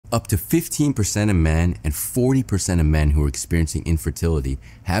Up to 15% of men and 40% of men who are experiencing infertility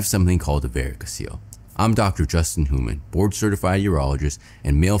have something called a varicocele. I'm Dr. Justin Houman, board-certified urologist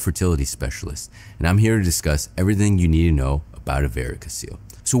and male fertility specialist, and I'm here to discuss everything you need to know about a varicocele.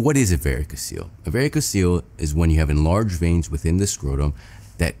 So what is a varicocele? A varicocele is when you have enlarged veins within the scrotum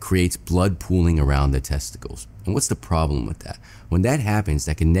that creates blood pooling around the testicles. And what's the problem with that? When that happens,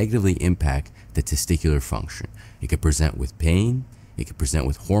 that can negatively impact the testicular function. It could present with pain, it could present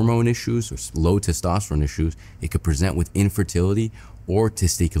with hormone issues or low testosterone issues, it could present with infertility or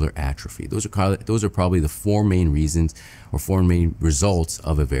testicular atrophy. Those are probably the four main reasons or four main results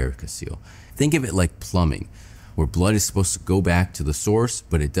of a varicocele. Think of it like plumbing, where blood is supposed to go back to the source,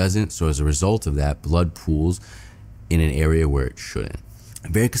 but it doesn't. So as a result of that, blood pools in an area where it shouldn't.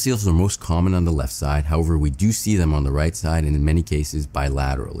 Varicoceles are most common on the left side. However, we do see them on the right side and in many cases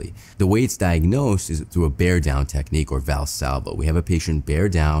bilaterally. The way it's diagnosed is through a bear down technique or Valsalva. We have a patient bear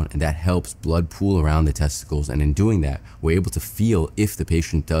down and that helps blood pool around the testicles, and in doing that, we're able to feel if the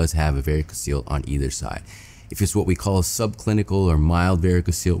patient does have a varicocele on either side. If it's what we call a subclinical or mild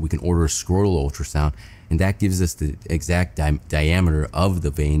varicocele, we can order a scrotal ultrasound, and that gives us the exact diameter of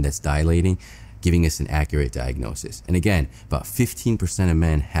the vein that's dilating, giving us an accurate diagnosis. And again, about 15% of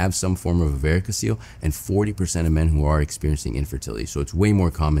men have some form of a varicocele and 40% of men who are experiencing infertility. So it's way more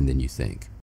common than you think.